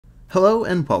Hello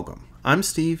and welcome. I'm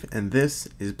Steve and this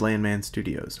is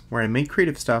BlandManStudios, where I make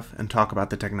creative stuff and talk about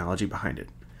the technology behind it.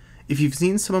 If you've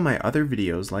seen some of my other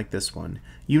videos like this one,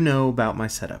 you know about my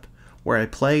setup, where I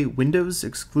play Windows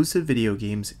exclusive video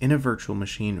games in a virtual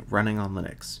machine running on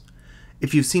Linux.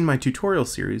 If you've seen my tutorial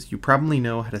series, you probably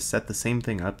know how to set the same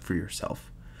thing up for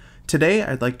yourself. Today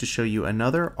I'd like to show you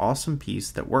another awesome piece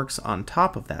that works on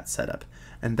top of that setup,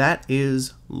 and that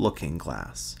is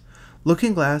LookingGlass.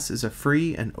 LookingGlass is a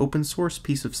free and open source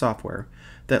piece of software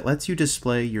that lets you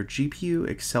display your GPU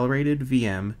accelerated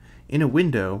VM in a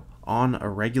window on a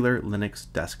regular Linux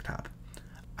desktop.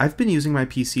 I've been using my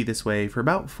PC this way for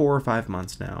about 4 or 5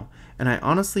 months now, and I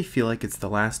honestly feel like it's the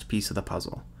last piece of the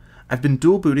puzzle. I've been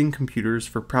dual booting computers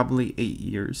for probably 8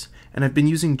 years, and I've been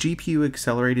using GPU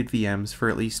accelerated VMs for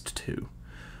at least 2.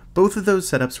 Both of those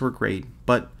setups were great,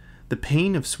 but the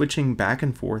pain of switching back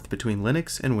and forth between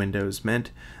Linux and Windows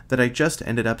meant that I just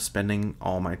ended up spending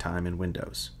all my time in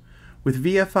Windows. With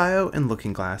VFIO and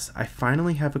LookingGlass, I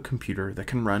finally have a computer that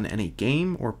can run any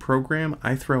game or program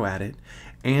I throw at it,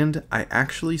 and I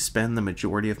actually spend the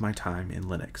majority of my time in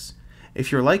Linux. If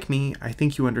you're like me, I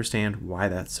think you understand why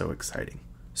that's so exciting.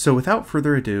 So without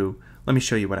further ado, let me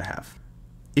show you what I have.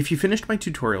 If you finished my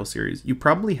tutorial series, you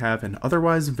probably have an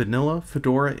otherwise vanilla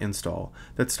Fedora install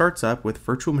that starts up with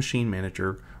Virtual Machine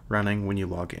Manager running when you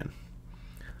log in.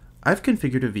 I've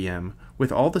configured a VM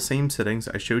with all the same settings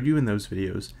I showed you in those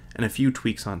videos and a few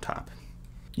tweaks on top.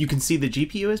 You can see the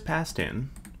GPU is passed in,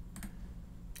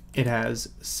 it has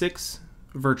 6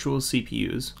 virtual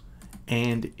CPUs,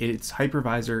 and its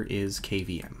hypervisor is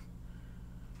KVM.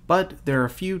 But there are a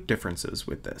few differences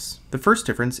with this. The first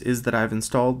difference is that I've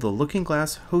installed the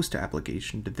LookingGlass host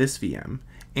application to this VM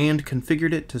and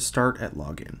configured it to start at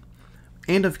login.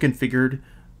 And I've configured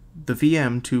the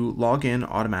VM to log in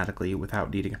automatically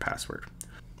without needing a password.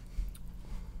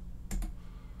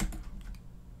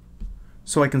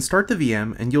 So I can start the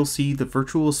VM and you'll see the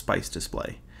virtual spice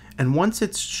display. And once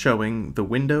it's showing the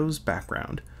Windows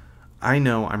background, I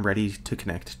know I'm ready to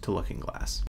connect to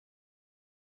LookingGlass.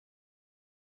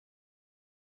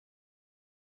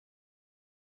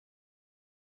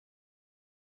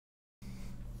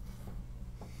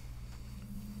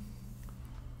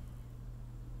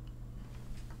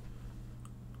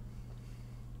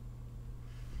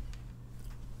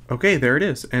 Okay, there it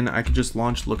is, and I could just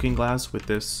launch LookingGlass with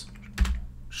this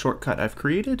shortcut I've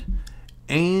created,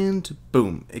 and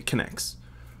boom, it connects.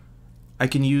 I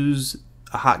can use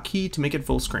a hotkey to make it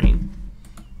full screen,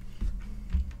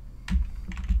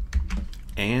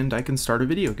 and I can start a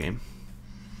video game.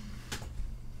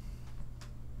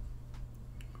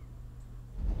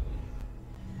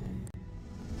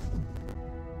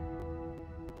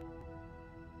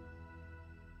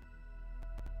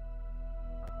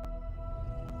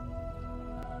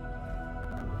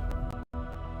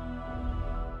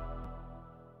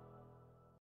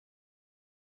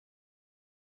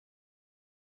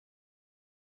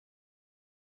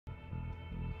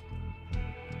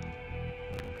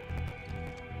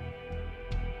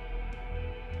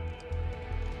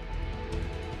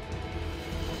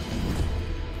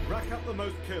 Rack up the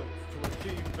most kills to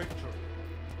achieve victory.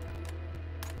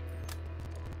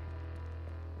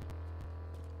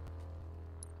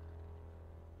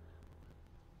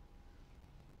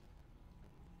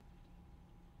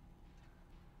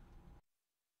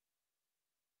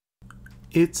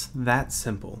 It's that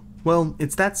simple. Well,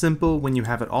 it's that simple when you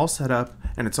have it all set up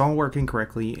and it's all working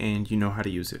correctly and you know how to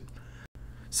use it.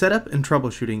 Setup and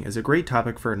troubleshooting is a great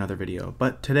topic for another video,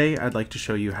 but today I'd like to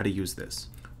show you how to use this.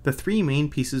 The 3 main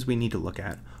pieces we need to look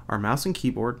at are mouse and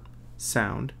keyboard,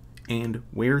 sound, and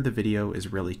where the video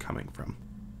is really coming from.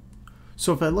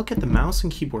 So if I look at the mouse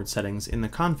and keyboard settings in the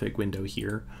config window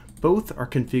here, both are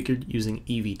configured using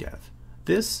evdev.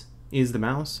 This is the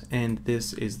mouse and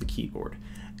this is the keyboard.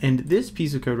 And this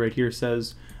piece of code right here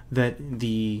says that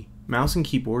the mouse and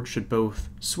keyboard should both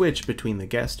switch between the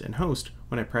guest and host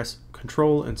when I press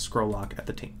Control and scroll lock at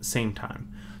the same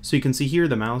time. So you can see here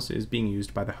the mouse is being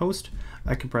used by the host.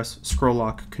 I can press scroll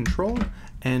lock Control,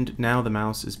 and now the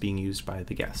mouse is being used by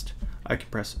the guest. I can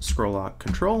press scroll lock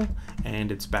Control,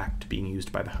 and it's back to being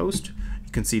used by the host.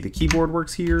 You can see the keyboard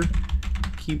works here,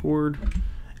 keyboard,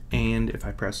 and if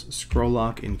I press scroll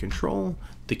lock and Control,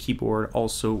 the keyboard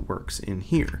also works in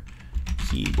here,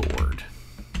 keyboard.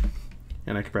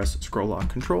 And I can press scroll lock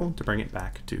Control to bring it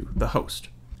back to the host.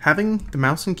 Having the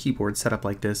mouse and keyboard set up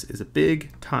like this is a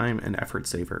big time and effort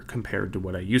saver compared to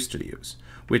what I used to use,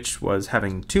 which was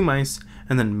having 2 mice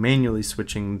and then manually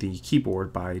switching the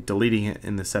keyboard by deleting it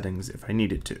in the settings if I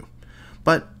needed to.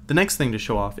 But the next thing to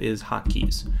show off is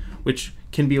hotkeys, which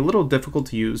can be a little difficult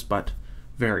to use but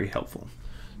very helpful.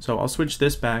 So I'll switch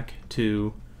this back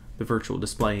to the virtual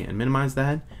display and minimize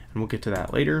that, and we'll get to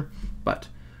that later. But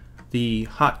the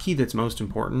hotkey that's most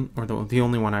important, or the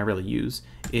only one I really use,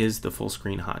 is the full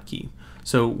screen hotkey.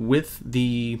 So with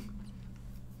the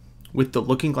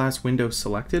LookingGlass window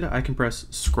selected, I can press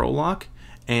scroll lock,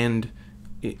 and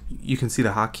you can see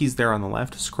the hotkeys there on the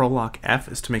left. Scroll lock F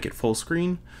is to make it full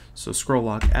screen, so scroll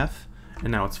lock F,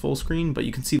 and now it's full screen, but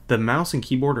you can see the mouse and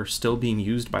keyboard are still being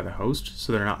used by the host,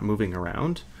 so they're not moving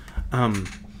around.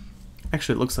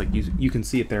 Actually, it looks like you can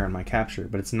see it there in my capture,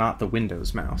 but it's not the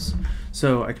Windows mouse.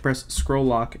 So I can press scroll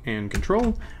lock and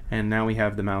control, and now we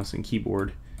have the mouse and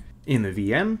keyboard in the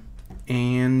VM.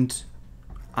 And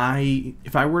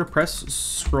if I were to press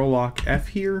scroll lock F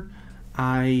here,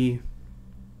 I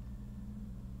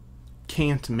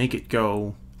can't make it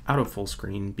go out of full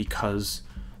screen because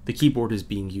the keyboard is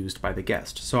being used by the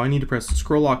guest. So I need to press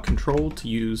scroll lock control to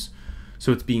use,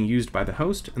 so it's being used by the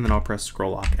host, and then I'll press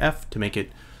scroll lock F to make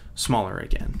it smaller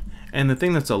again. And the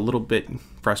thing that's a little bit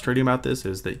frustrating about this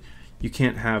is that you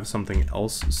can't have something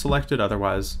else selected,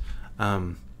 otherwise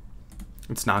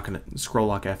it's not going to, scroll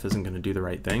lock F isn't going to do the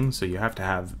right thing, so you have to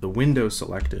have the window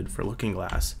selected for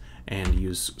LookingGlass and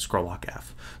use scroll lock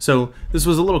F. So this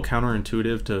was a little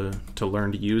counterintuitive to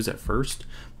learn to use at first,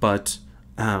 but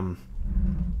now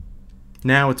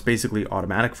it's basically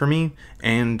automatic for me,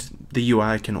 and the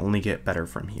UI can only get better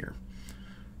from here.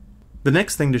 The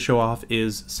next thing to show off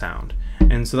is sound,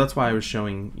 and so that's why I was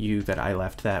showing you that I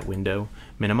left that window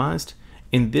minimized.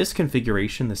 In this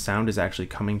configuration, the sound is actually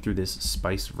coming through this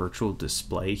Spice virtual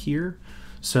display here.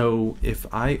 So if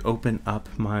I open up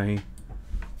my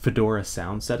Fedora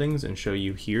sound settings and show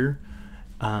you here,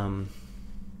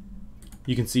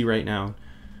 you can see right now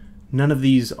none of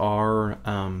these are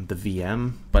the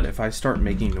VM, but if I start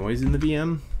making noise in the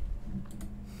VM,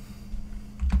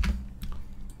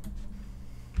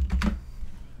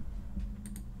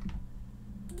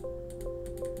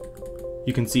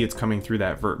 you can see it's coming through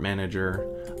that Vert Manager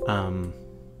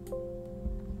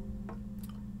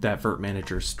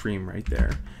stream right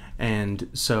there. And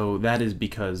so that is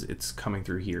because it's coming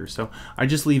through here. So I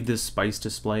just leave this Spice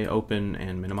display open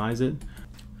and minimize it.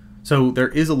 So there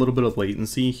is a little bit of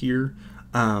latency here.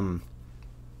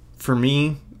 For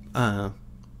me,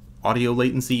 audio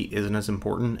latency isn't as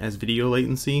important as video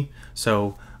latency.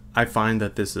 So I find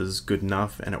that this is good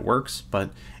enough and it works.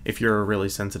 But if you're a really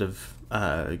sensitive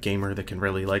gamer that can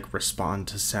really like respond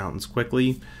to sounds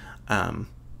quickly,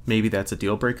 maybe that's a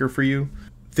deal breaker for you.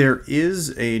 There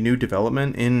is a new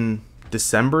development. In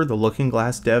December, the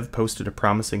LookingGlass dev posted a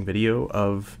promising video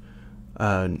of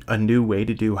a new way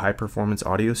to do high performance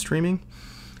audio streaming.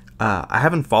 I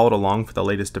haven't followed along for the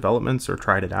latest developments or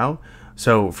tried it out,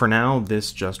 so for now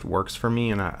this just works for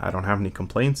me and I don't have any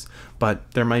complaints, but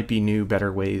there might be new,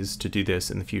 better ways to do this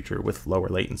in the future with lower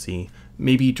latency,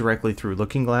 maybe directly through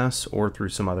LookingGlass or through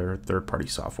some other third-party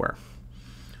software.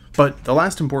 But the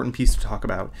last important piece to talk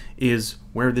about is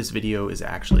where this video is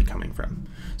actually coming from.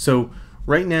 So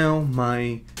right now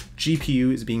my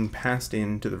GPU is being passed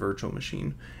into the virtual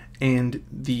machine, and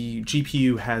the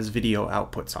GPU has video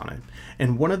outputs on it.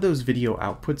 And one of those video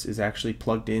outputs is actually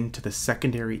plugged into the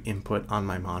secondary input on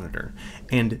my monitor.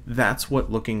 And that's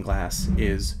what LookingGlass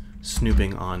is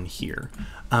snooping on here.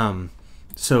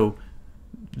 So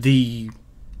the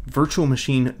virtual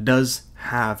machine does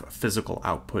have physical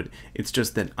output. It's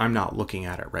just that I'm not looking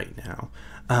at it right now.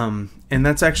 And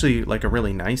that's actually like a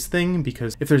really nice thing,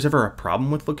 because if there's ever a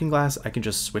problem with LookingGlass, I can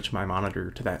just switch my monitor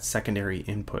to that secondary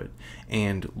input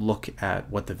and look at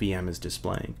what the VM is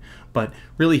displaying. But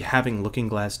really having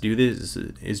LookingGlass do this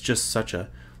is just such a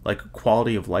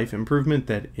quality of life improvement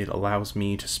that it allows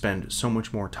me to spend so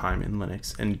much more time in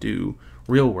Linux and do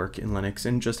real work in Linux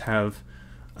and just have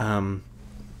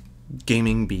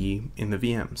gaming be in the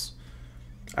VMs.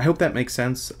 I hope that makes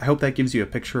sense. I hope that gives you a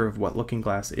picture of what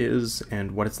LookingGlass is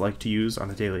and what it's like to use on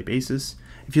a daily basis.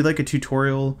 If you'd like a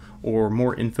tutorial or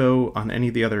more info on any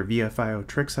of the other VFIO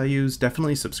tricks I use,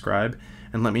 definitely subscribe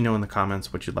and let me know in the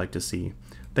comments what you'd like to see.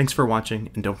 Thanks for watching,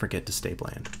 and don't forget to stay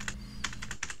bland.